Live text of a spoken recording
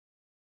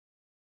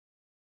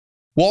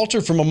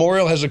Walter from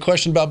Memorial has a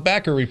question about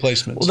backer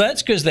replacements. Well,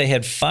 that's because they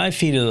had 5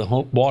 feet of the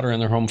water in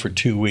their home for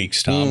 2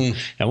 weeks, Tom.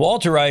 And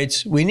Walter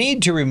writes, we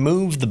need to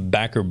remove the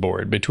backer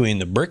board between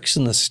the bricks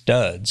and the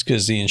studs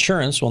because the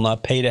insurance will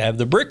not pay to have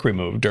the brick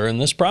removed during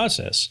this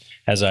process,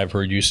 as I've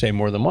heard you say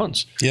more than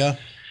once. Yeah.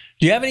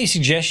 Do you have any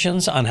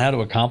suggestions on how to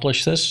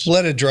accomplish this?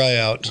 Let it dry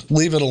out.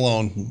 Leave it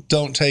alone.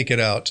 Don't take it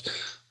out.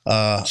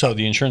 So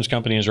the insurance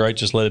company is right.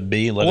 Just let it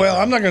be.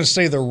 I'm not going to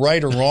say they're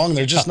right or wrong.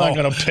 They're just not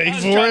going to pay for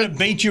it. I was trying to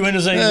bait you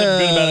into saying something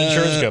good about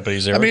insurance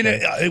companies. There. I mean,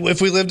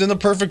 if we lived in the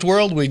perfect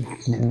world, we'd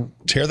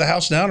tear the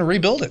house down and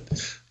rebuild it.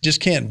 Just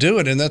can't do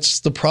it. And that's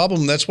the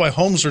problem. That's why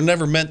homes are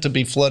never meant to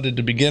be flooded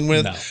to begin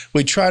with. No.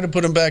 We try to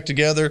put them back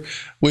together.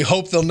 We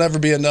hope there'll never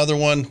be another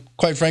one.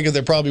 Quite frankly,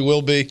 there probably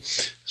will be.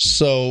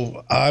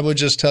 So I would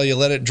just tell you,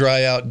 let it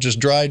dry out. Just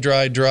dry.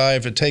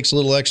 If it takes a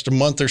little extra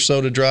month or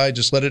so to dry,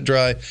 just let it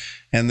dry.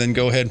 And then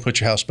go ahead and put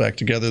your house back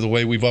together the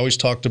way we've always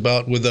talked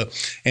about with the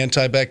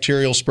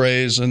antibacterial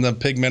sprays and the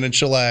pigmented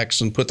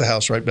shellacs, and put the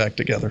house right back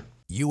together.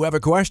 You have a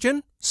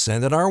question?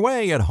 Send it our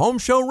way at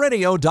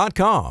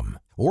HomeShowRadio.com.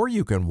 Or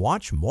you can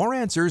watch more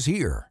answers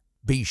here.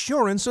 Be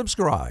sure and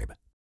subscribe.